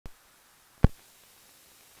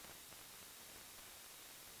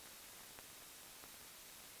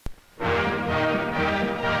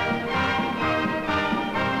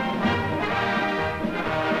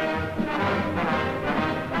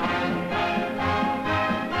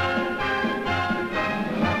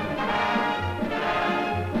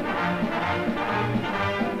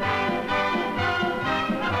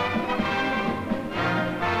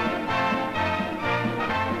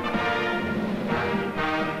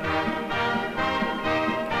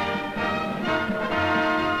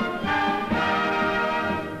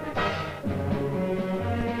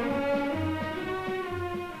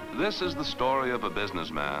This is the story of a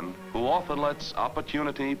businessman who often lets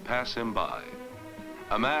opportunity pass him by.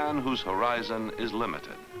 A man whose horizon is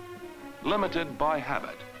limited. Limited by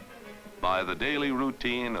habit, by the daily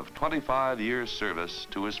routine of 25 years' service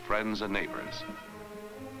to his friends and neighbors.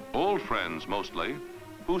 Old friends, mostly,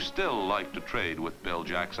 who still like to trade with Bill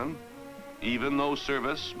Jackson, even though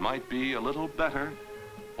service might be a little better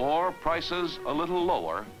or prices a little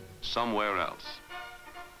lower somewhere else.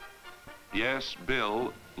 Yes,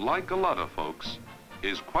 Bill, like a lot of folks,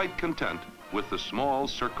 is quite content with the small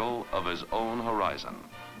circle of his own horizon.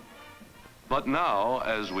 But now,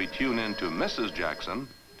 as we tune into Mrs. Jackson,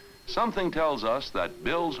 something tells us that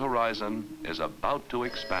Bill's horizon is about to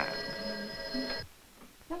expand.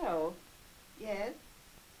 Hello. Yes?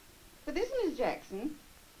 But this is Miss Jackson.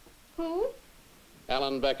 Who?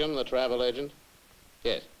 Alan Beckham, the travel agent.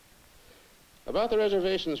 Yes. About the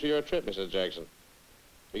reservations for your trip, Mrs. Jackson.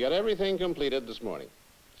 We got everything completed this morning.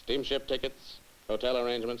 Steamship tickets, hotel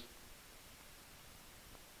arrangements.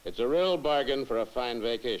 It's a real bargain for a fine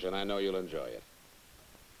vacation. I know you'll enjoy it.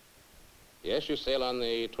 Yes, you sail on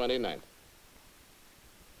the 29th.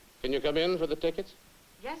 Can you come in for the tickets?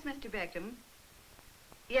 Yes, Mr. Beckham.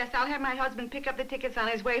 Yes, I'll have my husband pick up the tickets on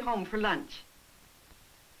his way home for lunch.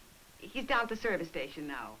 He's down at the service station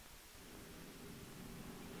now.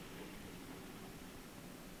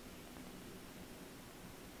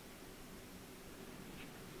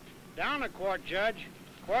 Down a quart, Judge.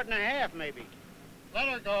 Quart and a half, maybe. Let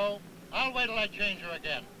her go. I'll wait till I change her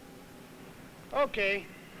again. Okay.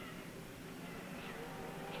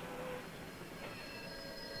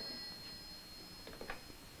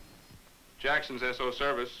 Jackson's Esso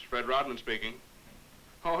Service, Fred Rodman speaking.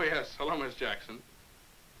 Oh, yes. Hello, Miss Jackson.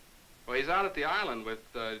 Well, he's out at the island with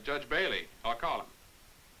Judge Bailey. I'll call him.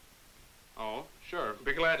 Oh, sure.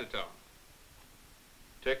 Be glad to tell him.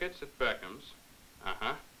 Tickets at Beckham's.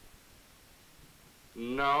 Uh-huh.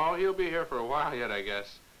 No, he'll be here for a while yet, I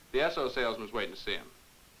guess. The Esso salesman's waiting to see him.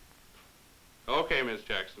 Okay, Miss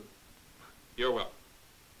Jackson. You're welcome.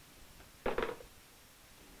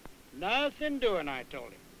 Nothing doing, I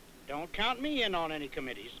told him. Don't count me in on any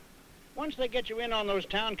committees. Once they get you in on those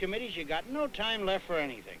town committees, you got no time left for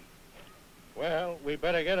anything. Well, we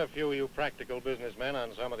better get a few of you practical businessmen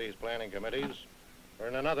on some of these planning committees. For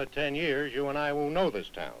in another 10 years, you and I won't know this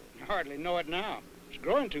town. You hardly know it now. It's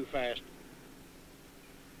growing too fast.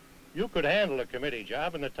 You could handle a committee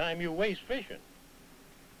job in the time you waste fishing.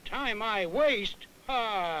 Time I waste?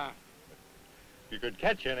 Ha! If you could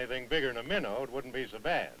catch anything bigger than a minnow, it wouldn't be so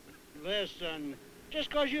bad. Listen, just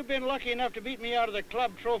 'cause you've been lucky enough to beat me out of the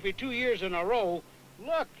club trophy 2 years in a row.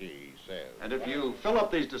 Lucky, he says. And if you fill up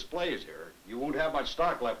these displays here, you won't have much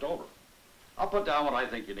stock left over. I'll put down what I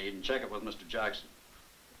think you need and check it with Mr. Jackson.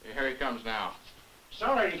 Here he comes now.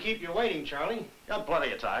 Sorry to keep you waiting, Charlie. Got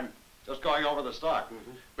plenty of time. Just going over the stock.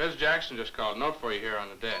 Miss Jackson just called. Note for you here on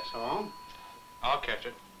the desk. Oh? I'll catch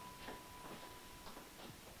it.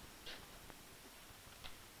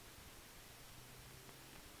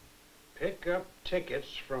 Pick up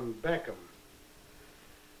tickets from Beckham.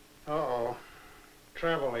 Uh-oh.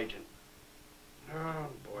 Travel agent. Oh,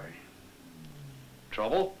 boy.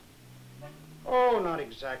 Trouble? Oh, not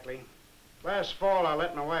exactly. Last fall, I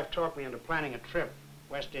let my wife talk me into planning a trip,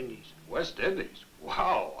 West Indies. West Indies?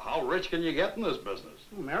 Wow, how rich can you get in this business?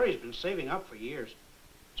 Well, Mary's been saving up for years.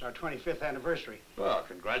 It's our 25th anniversary. Well,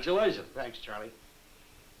 congratulations. Thanks, Charlie.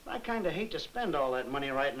 I kind of hate to spend all that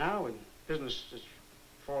money right now when business is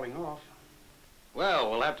falling off.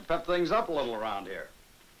 Well, we'll have to pep things up a little around here.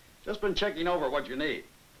 Just been checking over what you need.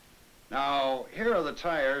 Now, here are the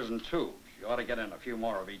tires and tubes. You ought to get in a few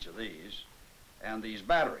more of each of these. And these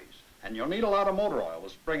batteries. And you'll need a lot of motor oil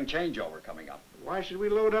with spring changeover coming up. Why should we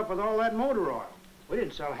load up with all that motor oil? We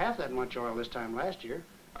didn't sell half that much oil this time last year.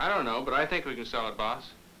 I don't know, but I think we can sell it, boss.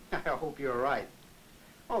 I hope you're right.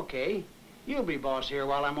 Okay, you'll be boss here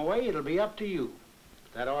while I'm away. It'll be up to you.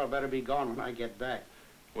 That oil better be gone when I get back.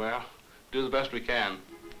 Well, do the best we can.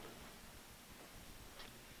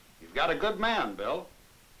 You've got a good man, Bill.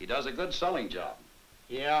 He does a good selling job.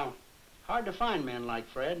 Yeah, hard to find men like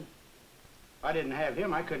Fred. If I didn't have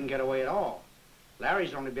him, I couldn't get away at all.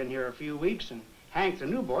 Larry's only been here a few weeks, and Hank, the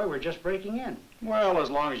new boy, we're just breaking in. Well, as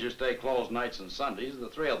long as you stay closed nights and Sundays, the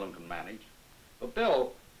three of them can manage. But,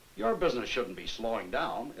 Bill, your business shouldn't be slowing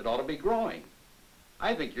down. It ought to be growing.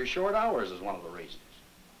 I think your short hours is one of the reasons.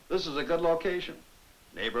 This is a good location.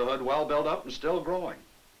 Neighborhood well built up and still growing.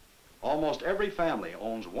 Almost every family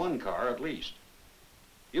owns one car at least.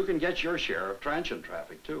 You can get your share of transient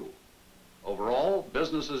traffic, too. Overall,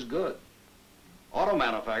 business is good. Auto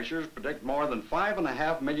manufacturers predict more than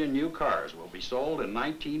 5.5 million new cars will be sold in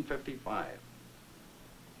 1955.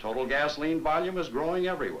 Total gasoline volume is growing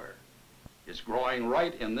everywhere. It's growing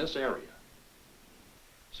right in this area.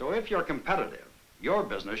 So if you're competitive, your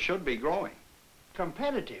business should be growing.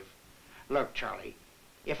 Competitive? Look, Charlie,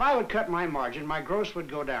 if I would cut my margin, my gross would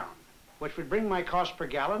go down, which would bring my cost per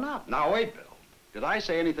gallon up. Now wait, Bill. Did I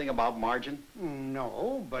say anything about margin?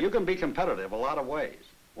 No, but... You can be competitive a lot of ways.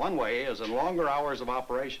 One way is in longer hours of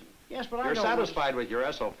operation. Yes, but You're satisfied with your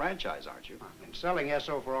Esso franchise, aren't you? I've been selling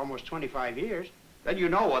Esso for almost 25 years. Then you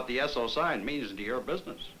know what the Esso sign means to your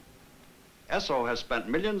business. Esso has spent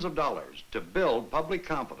millions of dollars to build public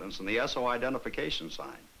confidence in the Esso identification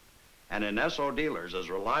sign and in Esso dealers as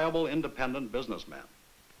reliable, independent businessmen.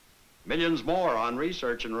 Millions more on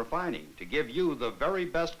research and refining to give you the very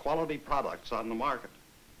best quality products on the market.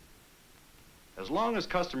 As long as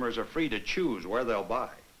customers are free to choose where they'll buy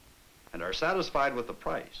and are satisfied with the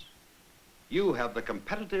price, you have the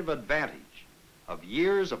competitive advantage of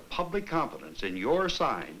years of public confidence in your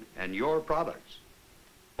sign and your products.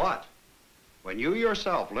 But when you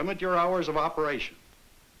yourself limit your hours of operation,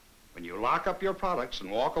 when you lock up your products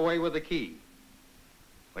and walk away with the key,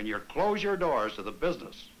 when you close your doors to the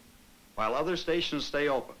business while other stations stay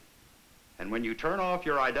open, and when you turn off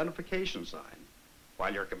your identification sign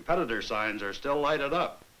while your competitor signs are still lighted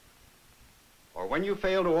up, or when you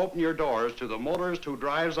fail to open your doors to the motorist who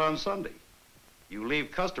drives on Sunday, you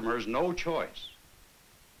leave customers no choice.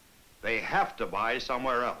 They have to buy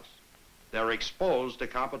somewhere else. They're exposed to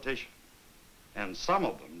competition, and some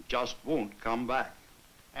of them just won't come back.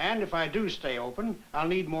 And if I do stay open, I'll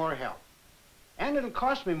need more help. And it'll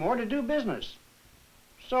cost me more to do business.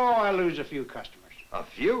 So I lose a few customers. A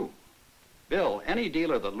few? Bill, any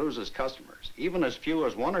dealer that loses customers, even as few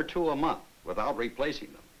as 1 or 2 a month without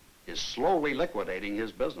replacing them, is slowly liquidating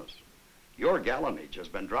his business. Your gallonage has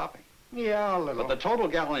been dropping. Yeah, a little. But the total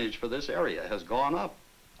gallonage for this area has gone up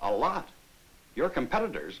a lot. Your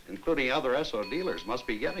competitors, including other Esso dealers, must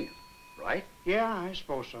be getting it, right? Yeah, I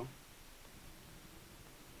suppose so.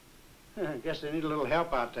 I guess they need a little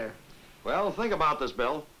help out there. Well, think about this,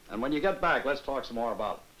 Bill. And when you get back, let's talk some more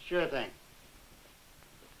about it. Sure thing.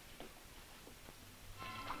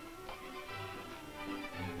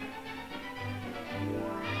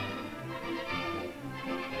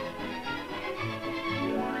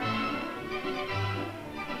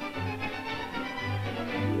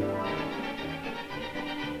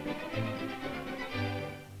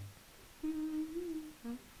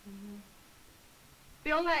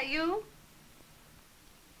 Bill, that you?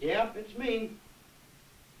 Yep, it's me.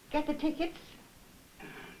 Get the tickets?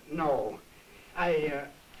 No, I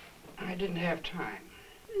didn't have time.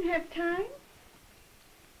 Didn't have time?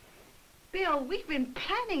 Bill, we've been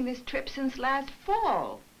planning this trip since last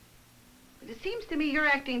fall. But it seems to me you're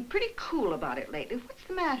acting pretty cool about it lately. What's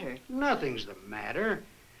the matter? Nothing's the matter.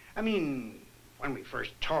 I mean, when we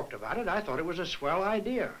first talked about it, I thought it was a swell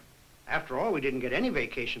idea. After all, we didn't get any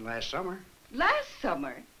vacation last summer. Last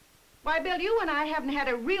summer? Why, Bill, you and I haven't had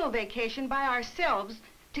a real vacation by ourselves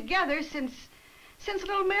together since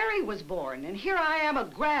little Mary was born. And here I am, a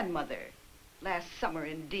grandmother. Last summer,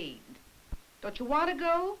 indeed. Don't you want to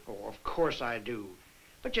go? Oh, of course I do.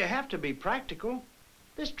 But you have to be practical.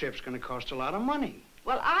 This trip's going to cost a lot of money.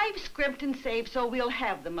 Well, I've scrimped and saved so we'll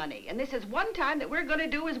have the money. And this is one time that we're going to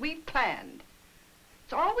do as we've planned.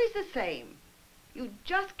 It's always the same. You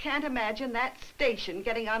just can't imagine that station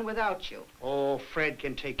getting on without you. Oh, Fred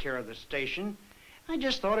can take care of the station. I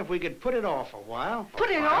just thought if we could put it off a while. Put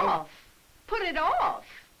it off? Put it off?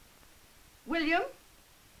 William,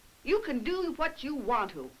 you can do what you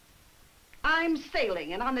want to. I'm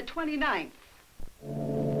sailing, and on the 29th.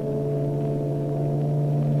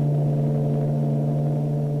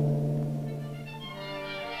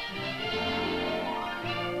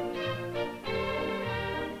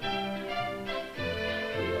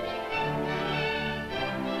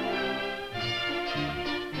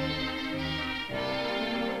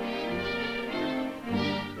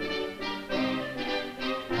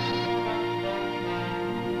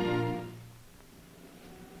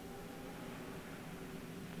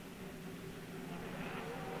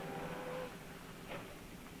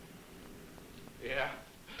 Yeah,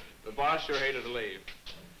 the boss sure hated to leave.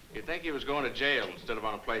 You'd think he was going to jail instead of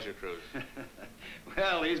on a pleasure cruise.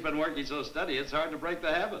 Well, he's been working so steady, it's hard to break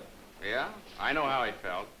the habit. Yeah, I know how he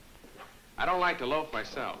felt. I don't like to loaf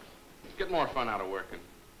myself. Get more fun out of working.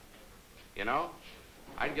 You know,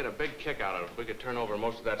 I'd get a big kick out of it if we could turn over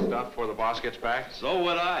most of that stuff before the boss gets back. So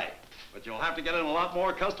would I. But you'll have to get in a lot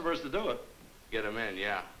more customers to do it. Get them in,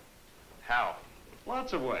 yeah. How?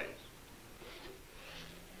 Lots of ways.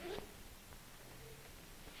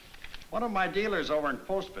 One of my dealers over in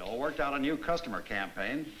Postville worked out a new customer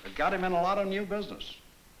campaign that got him in a lot of new business.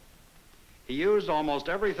 He used almost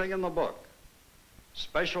everything in the book.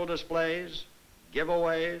 Special displays,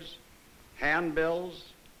 giveaways, handbills,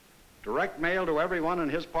 direct mail to everyone in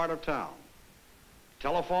his part of town,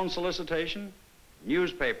 telephone solicitation,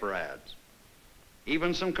 newspaper ads,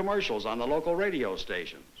 even some commercials on the local radio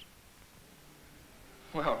stations.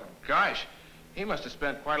 Well, gosh, he must have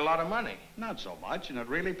spent quite a lot of money. Not so much, and it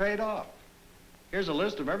really paid off. Here's a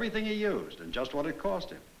list of everything he used and just what it cost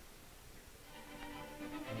him.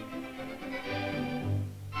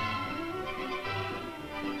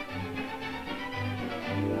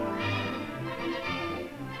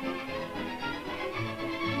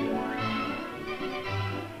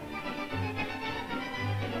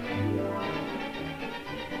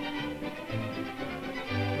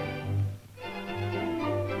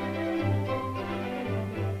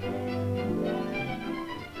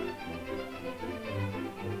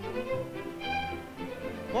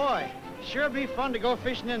 Boy, sure be fun to go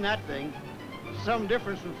fishing in that thing. Some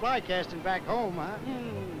difference from fly casting back home, huh?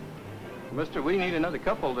 Mister, we need another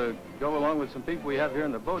couple to go along with some people we have here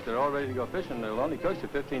in the boat. They're all ready to go fishing. They'll only cost you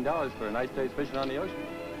 $15 for a nice day's fishing on the ocean.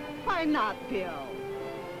 Why not, Bill?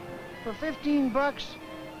 For 15 bucks?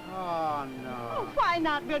 Oh, no. Oh, why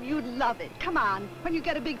not, Bill? You'd love it. Come on. When you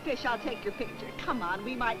get a big fish, I'll take your picture. Come on.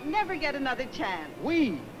 We might never get another chance.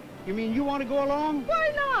 We? You mean you want to go along?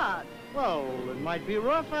 Why not? Well, it might be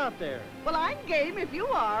rough out there. Well, I'm game if you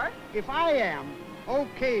are. If I am,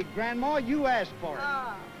 okay, Grandma, you asked for it.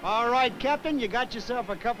 All right, Captain, you got yourself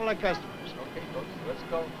a couple of customers. Okay, folks, let's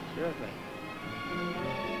go. Sure thing.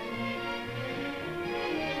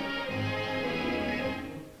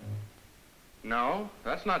 No,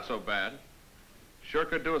 that's not so bad. Sure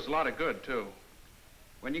could do us a lot of good, too.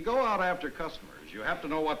 When you go out after customers, you have to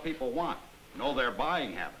know what people want, know their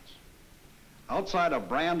buying habits. Outside of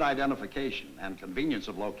brand identification and convenience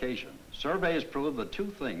of location, surveys prove that two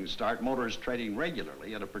things start motors trading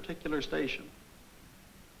regularly at a particular station.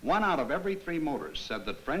 1 out of every 3 motors said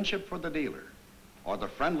that friendship for the dealer or the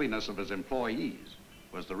friendliness of his employees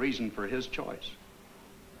was the reason for his choice.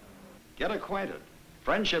 Get acquainted.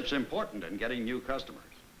 Friendship's important in getting new customers.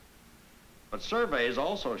 But surveys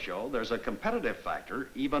also show there's a competitive factor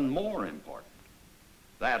even more important.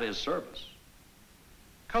 That is service.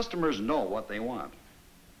 Customers know what they want.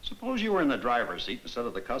 Suppose you were in the driver's seat instead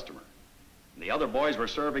of the customer, and the other boys were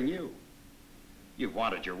serving you. You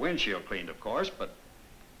wanted your windshield cleaned, of course, but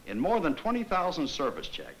in more than 20,000 service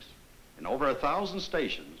checks, in over 1,000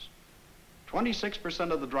 stations,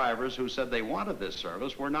 26% of the drivers who said they wanted this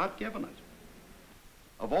service were not given it.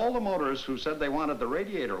 Of all the motors who said they wanted the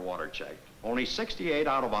radiator water checked, only 68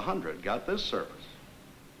 out of 100 got this service.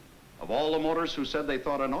 Of all the motors who said they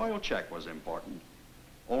thought an oil check was important,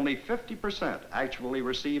 only 50% actually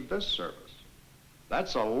received this service.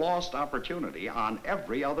 That's a lost opportunity on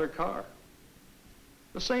every other car.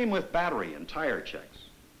 The same with battery and tire checks.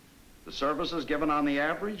 The services given on the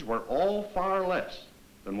average were all far less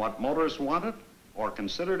than what motorists wanted or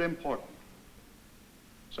considered important.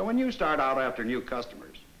 So when you start out after new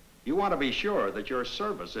customers, you want to be sure that your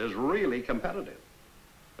service is really competitive,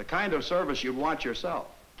 the kind of service you'd want yourself.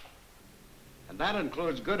 And that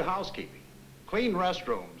includes good housekeeping, clean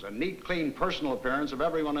restrooms, and neat, clean personal appearance of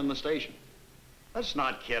everyone in the station. Let's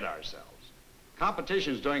not kid ourselves.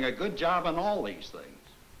 Competition's doing a good job on all these things.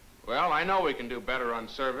 Well, I know we can do better on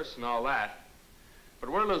service and all that, but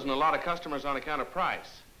we're losing a lot of customers on account of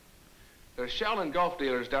price. There's Shell and Gulf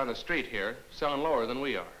dealers down the street here selling lower than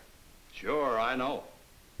we are. Sure, I know.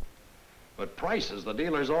 But price is the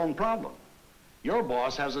dealer's own problem. Your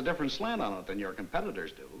boss has a different slant on it than your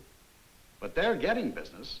competitors do. But they're getting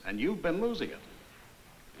business, and you've been losing it.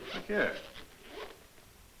 Look here.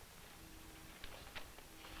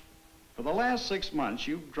 For the last 6 months,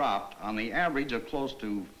 you've dropped on the average of close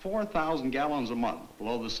to 4,000 gallons a month,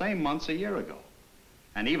 below the same months a year ago.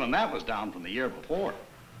 And even that was down from the year before.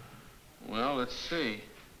 Well, let's see.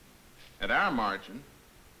 At our margin,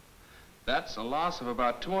 that's a loss of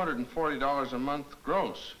about $240 a month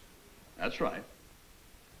gross. That's right.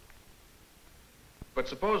 But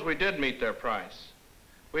suppose we did meet their price.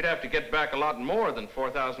 We'd have to get back a lot more than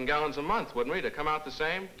 4,000 gallons a month, wouldn't we, to come out the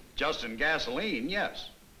same? Just in gasoline, yes.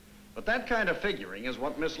 But that kind of figuring is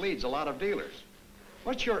what misleads a lot of dealers.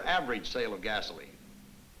 What's your average sale of gasoline?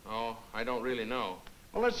 Oh, I don't really know.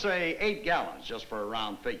 Well, let's say 8 gallons, just for a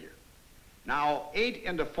round figure. Now, 8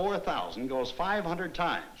 into 4,000 goes 500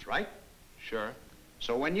 times, right? Sure.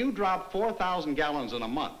 So when you drop 4,000 gallons in a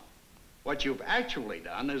month, what you've actually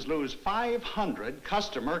done is lose 500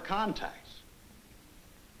 customer contacts.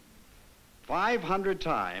 500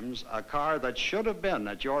 times a car that should have been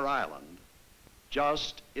at your island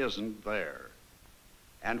just isn't there.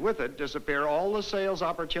 And with it disappear all the sales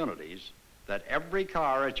opportunities that every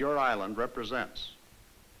car at your island represents.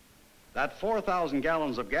 That 4,000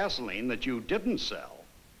 gallons of gasoline that you didn't sell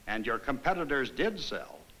and your competitors did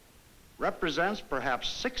sell represents perhaps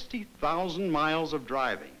 60,000 miles of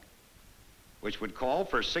driving, which would call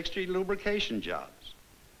for 60 lubrication jobs,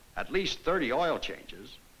 at least 30 oil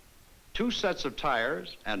changes, 2 sets of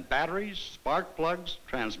tires and batteries, spark plugs,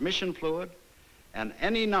 transmission fluid, and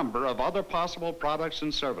any number of other possible products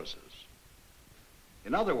and services.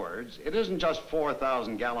 In other words, it isn't just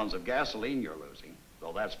 4,000 gallons of gasoline you're losing,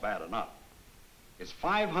 though that's bad enough. It's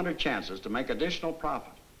 500 chances to make additional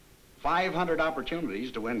profit, 500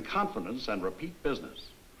 opportunities to win confidence and repeat business.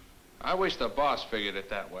 I wish the boss figured it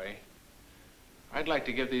that way. I'd like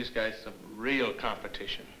to give these guys some real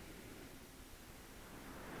competition.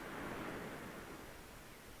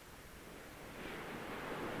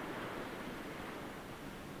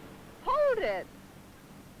 Hold it.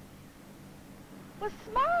 Well,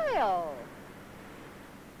 smile.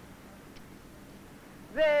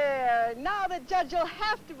 There. Now the judge will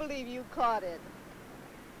have to believe you caught it.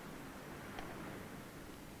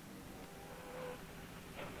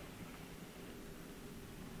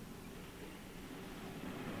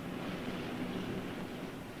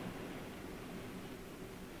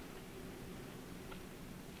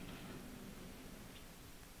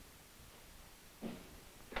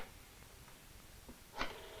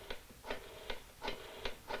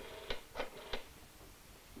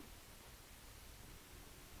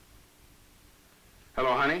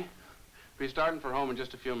 Hello, honey. Be starting for home in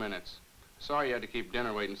just a few minutes. Sorry you had to keep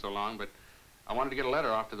dinner waiting so long, but I wanted to get a letter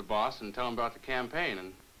off to the boss and tell him about the campaign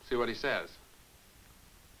and see what he says.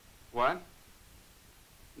 What?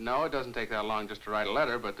 No, it doesn't take that long just to write a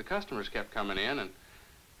letter, but the customers kept coming in and...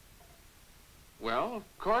 Well, of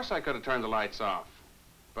course I could have turned the lights off,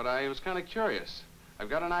 but I was kind of curious. I've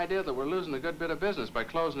got an idea that we're losing a good bit of business by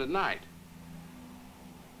closing at night.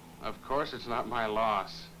 Of course it's not my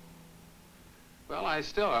loss. Well, I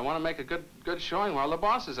want to make a good showing while the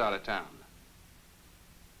boss is out of town.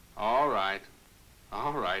 All right.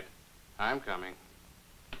 All right. I'm coming.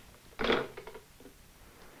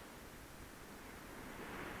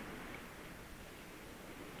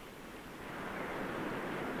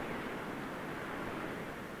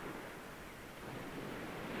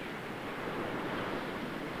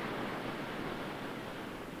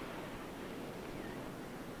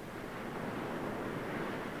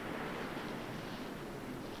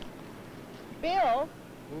 Bill?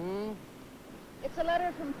 It's a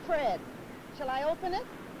letter from Fred. Shall I open it?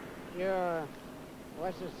 Sure.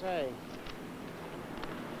 What's it say?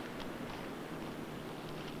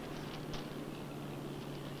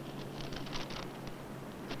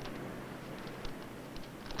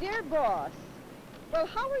 Dear boss, well,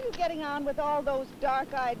 how are you getting on with all those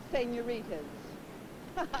dark-eyed senoritas?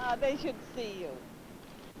 They should see you.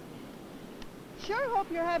 Sure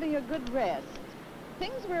hope you're having a good rest.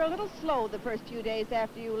 Things were a little slow the first few days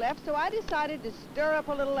after you left, so I decided to stir up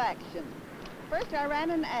a little action. First, I ran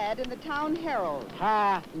an ad in the Town Herald.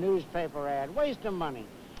 Ha! Newspaper ad. Waste of money.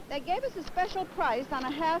 They gave us a special price on a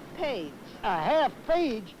half page. A half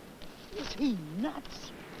page? Is he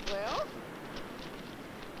nuts? Well,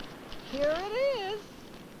 here it is.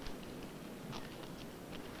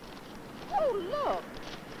 Oh, look.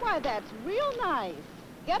 Why, that's real nice.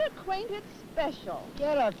 Get acquainted special.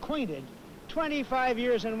 Get acquainted? 25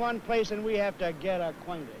 years in one place and we have to get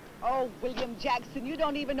acquainted. Oh, William Jackson, you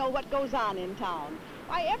don't even know what goes on in town.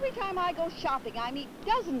 Why, every time I go shopping, I meet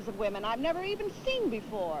dozens of women I've never even seen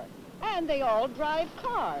before. And they all drive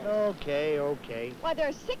cars. Okay, okay. Why,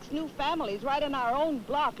 there's 6 new families right on our own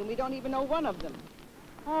block, and we don't even know one of them.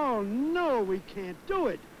 Oh, no, we can't do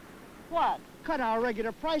it. What? Cut our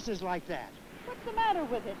regular prices like that. What's the matter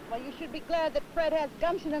with it? Well, you should be glad that Fred has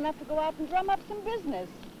gumption enough to go out and drum up some business.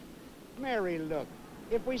 Mary, look.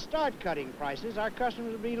 If we start cutting prices, our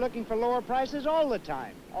customers will be looking for lower prices all the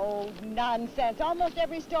time. Oh, nonsense. Almost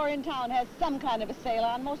every store in town has some kind of a sale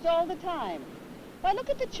on most all the time. Why, look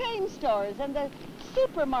at the chain stores and the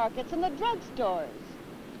supermarkets and the drugstores.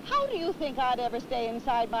 How do you think I'd ever stay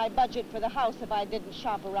inside my budget for the house if I didn't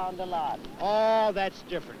shop around a lot? Oh, that's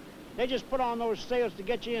different. They just put on those sales to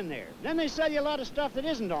get you in there. Then they sell you a lot of stuff that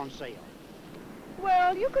isn't on sale.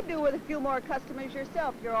 Well, you could do with a few more customers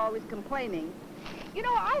yourself. You're always complaining. You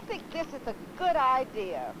know, I think this is a good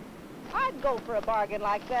idea. I'd go for a bargain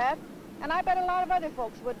like that, and I bet a lot of other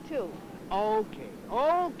folks would, too. Okay,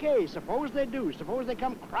 okay. Suppose they do. Suppose they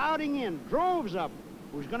come crowding in, droves of them.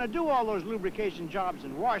 Who's going to do all those lubrication jobs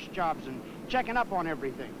and wash jobs and checking up on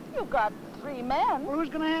everything? You've got 3 men. Well, who's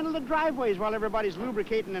going to handle the driveways while everybody's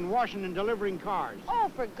lubricating and washing and delivering cars?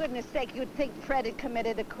 Oh, for goodness sake, you'd think Fred had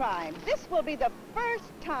committed a crime. This will be the first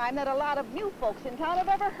time that a lot of new folks in town have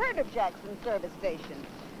ever heard of Jackson Service Station.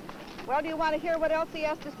 Well, do you want to hear what else he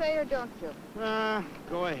has to say, or don't you?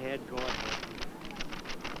 Go ahead, go ahead.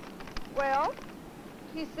 Well,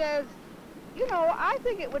 he says, you know, I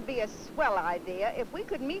think it would be a swell idea if we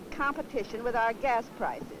could meet competition with our gas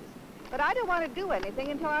prices. But I don't want to do anything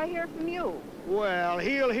until I hear from you. Well,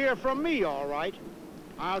 he'll hear from me, all right.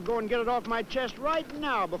 I'll go and get it off my chest right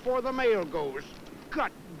now before the mail goes.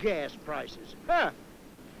 Cut gas prices. Huh?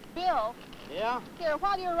 Bill? Yeah? Here,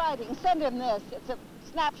 while you're writing, send him this. It's a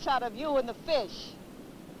snapshot of you and the fish.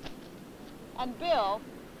 And Bill,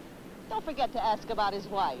 don't forget to ask about his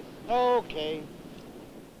wife. Okay.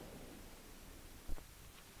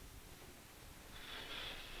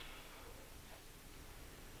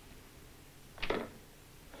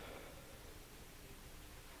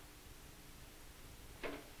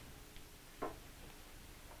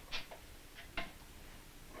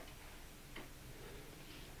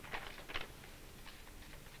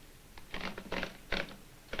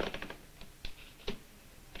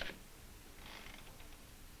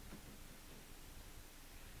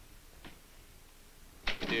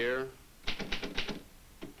 Dear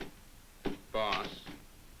boss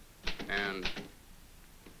and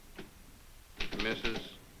Mrs.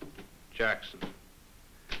 Jackson,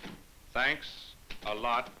 thanks a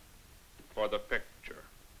lot for the picture.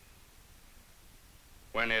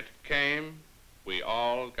 When it came, we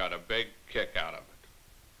all got a big kick out of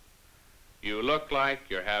it. You look like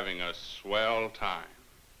you're having a swell time.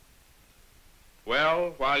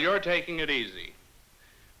 Well, while you're taking it easy,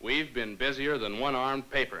 we've been busier than one-armed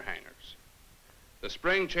paper hangers. The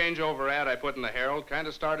spring changeover ad I put in the Herald kind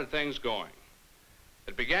of started things going.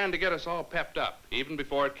 It began to get us all pepped up, even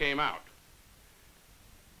before it came out.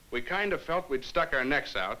 We kind of felt we'd stuck our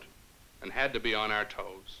necks out and had to be on our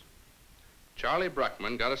toes. Charlie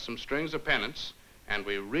Bruckman got us some strings of pennants, and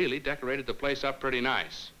we really decorated the place up pretty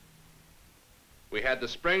nice. We had the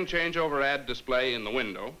spring changeover ad display in the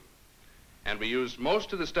window, and we used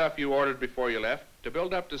most of the stuff you ordered before you left to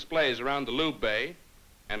build up displays around the lube bay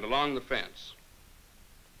and along the fence.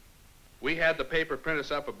 We had the paper print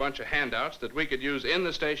us up a bunch of handouts that we could use in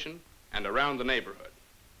the station and around the neighborhood.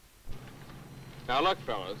 Now look,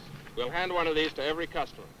 fellas, we'll hand one of these to every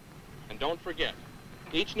customer. And don't forget,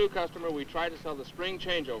 each new customer we try to sell the spring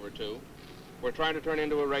changeover to, we're trying to turn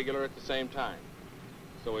into a regular at the same time.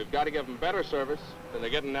 So we've got to give them better service than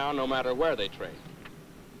they're getting now, no matter where they trade.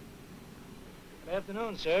 Good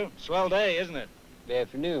afternoon, sir. Swell day, isn't it? Good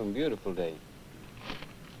afternoon. Beautiful day.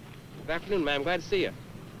 Good afternoon, ma'am. Glad to see you.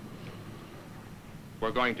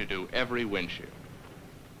 We're going to do every windshield.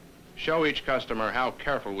 Show each customer how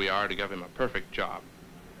careful we are to give him a perfect job.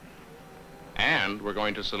 And we're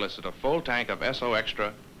going to solicit a full tank of Esso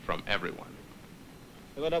Extra from everyone.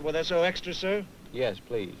 Fill it up with Esso Extra, sir? Yes,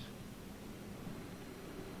 please.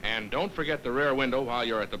 And don't forget the rear window while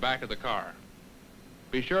you're at the back of the car.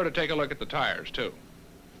 Be sure to take a look at the tires, too.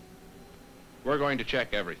 We're going to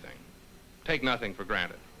check everything. Take nothing for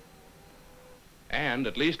granted. And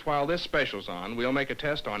at least while this special's on, we'll make a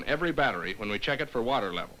test on every battery when we check it for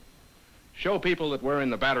water level. Show people that we're in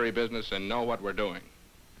the battery business and know what we're doing.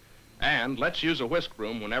 And let's use a whisk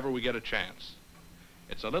broom whenever we get a chance.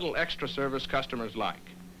 It's a little extra service customers like,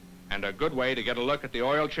 and a good way to get a look at the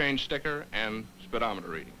oil change sticker and speedometer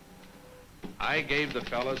reading. I gave the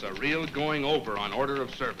fellas a real going over on order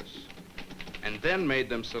of service, and then made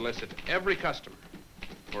them solicit every customer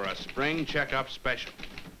for a spring checkup special.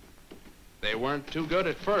 They weren't too good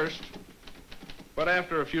at first, but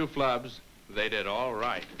after a few flubs, they did all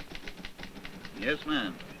right. Yes,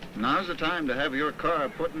 ma'am. Now's the time to have your car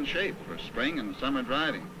put in shape for spring and summer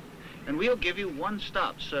driving. And we'll give you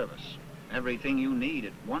one-stop service. Everything you need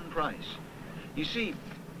at one price. You see,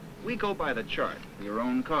 we go by the chart for your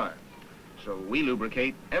own car. So we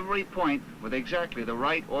lubricate every point with exactly the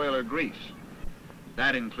right oil or grease.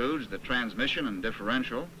 That includes the transmission and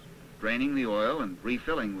differential, draining the oil and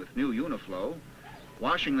refilling with new Uniflow,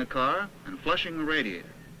 washing the car and flushing the radiator.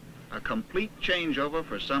 A complete changeover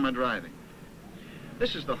for summer driving.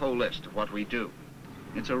 This is the whole list of what we do.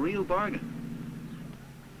 It's a real bargain.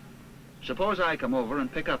 Suppose I come over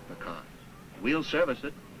and pick up the car. We'll service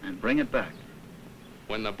it and bring it back.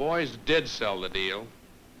 When the boys did sell the deal,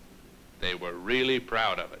 they were really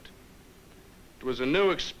proud of it. It was a new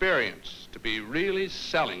experience to be really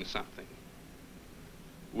selling something.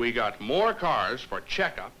 We got more cars for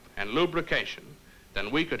checkup and lubrication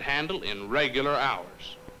than we could handle in regular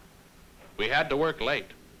hours. We had to work late.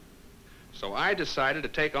 So I decided to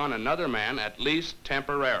take on another man, at least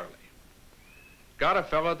temporarily. Got a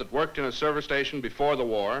fellow that worked in a service station before the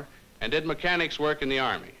war and did mechanics work in the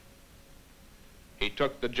Army. He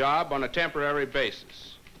took the job on a temporary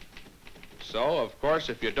basis. So, of course,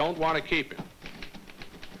 if you don't want to keep him,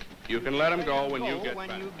 you can let him go when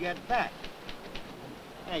you get back.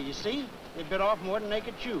 Hey, you see? They bit off more than they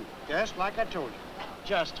could chew, just like I told you.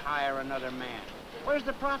 Just hire another man. Where's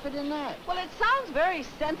the profit in that? Well, it sounds very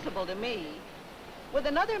sensible to me. With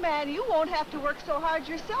another man, you won't have to work so hard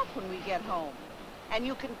yourself when we get home. And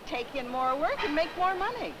you can take in more work and make more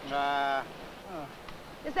money.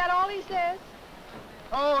 Is that all he says?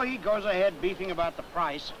 Oh, he goes ahead beefing about the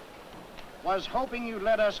price. Was hoping you'd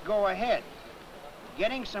let us go ahead.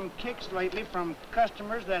 Getting some kicks lately from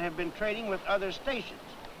customers that have been trading with other stations.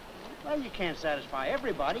 Well, you can't satisfy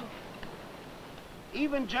everybody.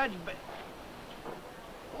 Even Judge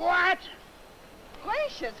What?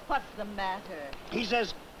 Gracious, what's the matter? He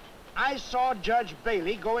says, I saw Judge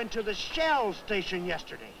Bailey go into the Shell station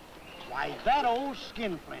yesterday. Why, that old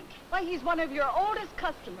skinflint. Why, he's one of your oldest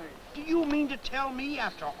customers. Do you mean to tell me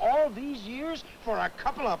after all these years for a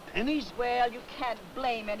couple of pennies? Well, you can't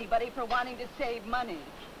blame anybody for wanting to save money.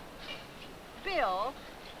 Bill,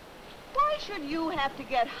 why should you have to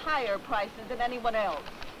get higher prices than anyone else?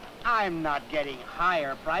 I'm not getting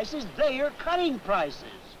higher prices. They are cutting prices.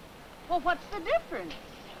 Well, what's the difference?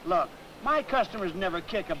 Look, my customers never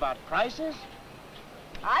kick about prices.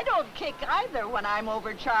 I don't kick either when I'm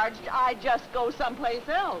overcharged. I just go someplace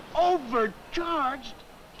else. Overcharged?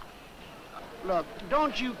 Look,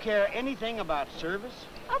 don't you care anything about service?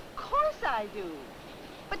 Of course I do.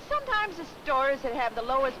 But sometimes the stores that have the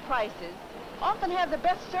lowest prices often have the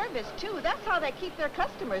best service, too. That's how they keep their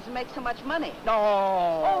customers and make so much money. No.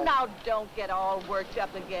 Oh, now don't get all worked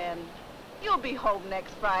up again. You'll be home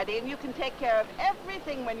next Friday, and you can take care of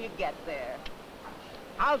everything when you get there.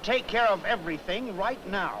 I'll take care of everything right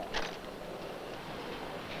now.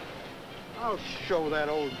 I'll show that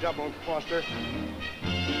old double-crosser.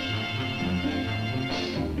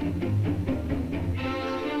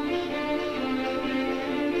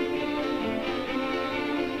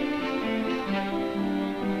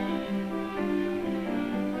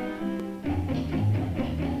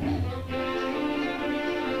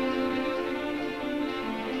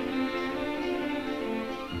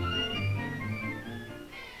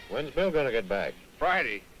 When's Bill gonna get back?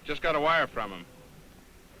 Friday. Just got a wire from him.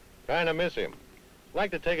 Kinda miss him.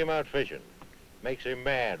 Like to take him out fishing. Makes him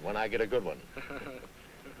mad when I get a good one.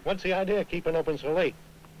 What's the idea of keeping open so late?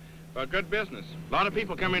 Well, good business. A lot of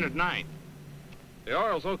people come in at night. The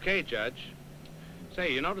oil's okay, Judge.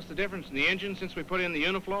 Say, you notice the difference in the engine since we put in the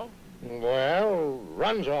Uniflow? Well,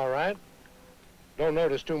 runs all right. Don't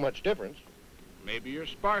notice too much difference. Maybe your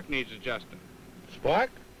spark needs adjusting.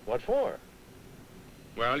 Spark? What for?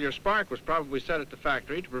 Well, your spark was probably set at the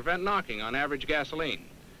factory to prevent knocking on average gasoline.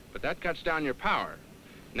 But that cuts down your power.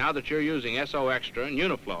 Now that you're using Esso Extra and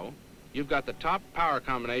Uniflow, you've got the top power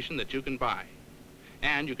combination that you can buy.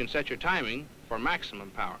 And you can set your timing for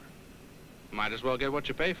maximum power. Might as well get what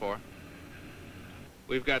you pay for.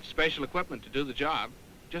 We've got special equipment to do the job.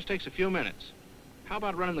 Just takes a few minutes. How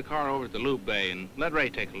about running the car over to the lube bay and let Ray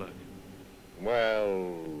take a look?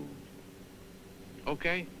 Well...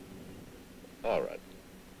 Okay. All right.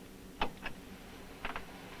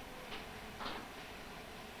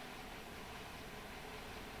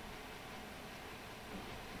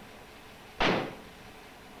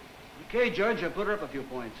 Okay, Judge, I put her up a few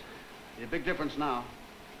points. See a big difference now.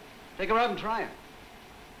 Take her out and try her.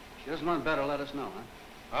 If she doesn't run better, let us know, huh?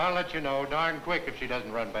 I'll let you know darn quick if she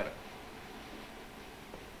doesn't run better.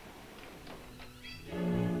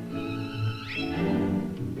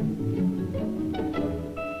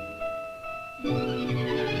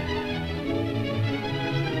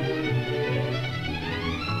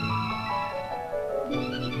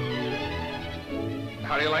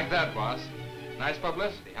 How do you like that, boss? Nice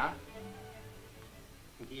publicity, huh?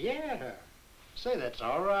 Yeah. Say, that's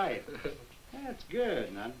all right. That's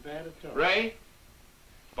good. Not bad at all. Ray?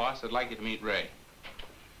 Boss, I'd like you to meet Ray.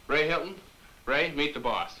 Ray Hilton. Ray, meet the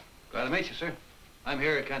boss. Glad to meet you, sir. I'm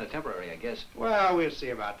here kind of temporary, I guess. Well, we'll see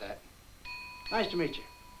about that. Nice to meet you.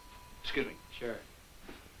 Excuse me. Sure.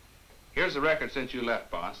 Here's the record since you left,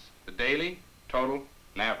 boss. The daily, total,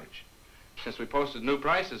 and average. Since we posted new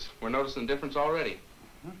prices, we're noticing a difference already.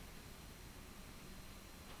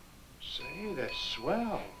 Say, that's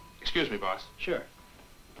swell. Excuse me, boss. Sure.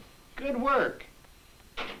 Good work.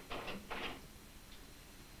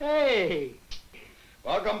 Hey,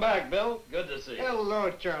 Welcome back, Bill. Good to see you. Hello,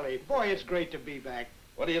 Charlie. Boy, it's great to be back.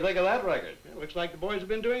 What do you think of that record? It looks like the boys have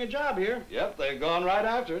been doing a job here. Yep, they've gone right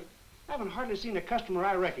after it. I haven't hardly seen a customer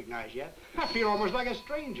I recognize yet. I feel almost like a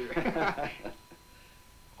stranger.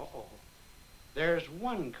 Uh-oh. There's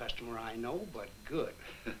one customer I know, but good.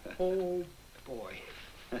 Oh, boy.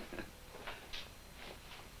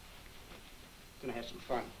 Gonna have some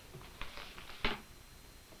fun.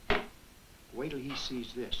 Wait till he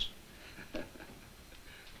sees this.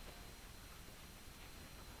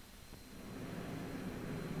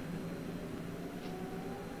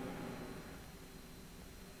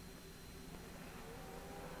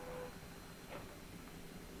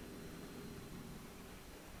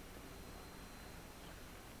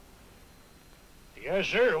 Yes,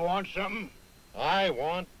 sir. Want something? I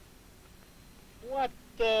want... What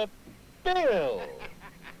the... Bill!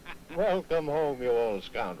 Welcome home, you old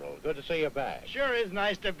scoundrel. Good to see you back. Sure is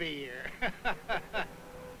nice to be here.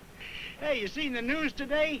 Hey, you seen the news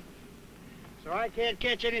today? So I can't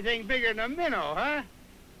catch anything bigger than a minnow, huh?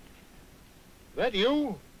 That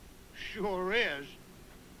you? Sure is.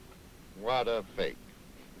 What a fake.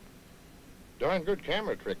 Darn good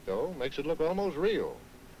camera trick, though. Makes it look almost real.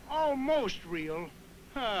 Almost real.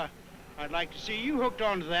 Huh. I'd like to see you hooked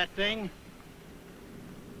onto that thing.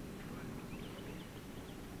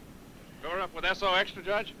 Door up with Esso Extra,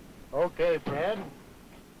 Judge? Okay, Fred.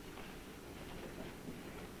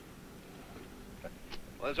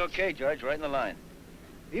 Well, it's okay, Judge. Right in the line.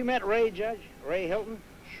 Have you met Ray, Judge? Ray Hilton?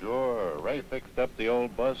 Sure. Ray fixed up the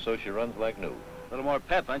old bus so she runs like new. A little more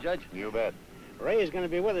pep, huh, Judge? You bet. Ray is going to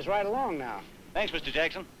be with us right along now. Thanks, Mr.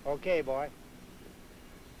 Jackson. Okay, boy.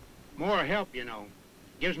 More help, you know.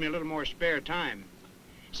 Gives me a little more spare time.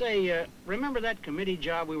 Say, remember that committee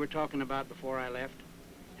job we were talking about before I left?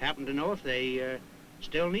 Happen to know if they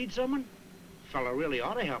still need someone? Fellow really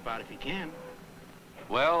ought to help out if he can.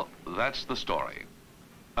 Well, that's the story.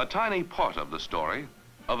 A tiny part of the story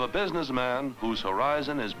of a businessman whose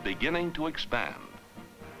horizon is beginning to expand.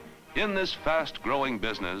 In this fast-growing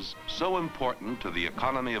business, so important to the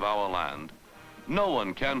economy of our land, no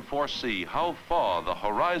one can foresee how far the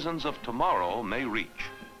horizons of tomorrow may reach.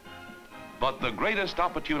 But the greatest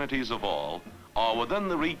opportunities of all are within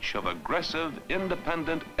the reach of aggressive,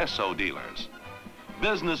 independent Esso dealers.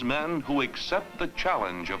 Businessmen who accept the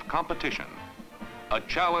challenge of competition. A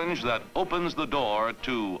challenge that opens the door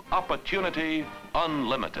to opportunity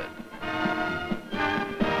unlimited.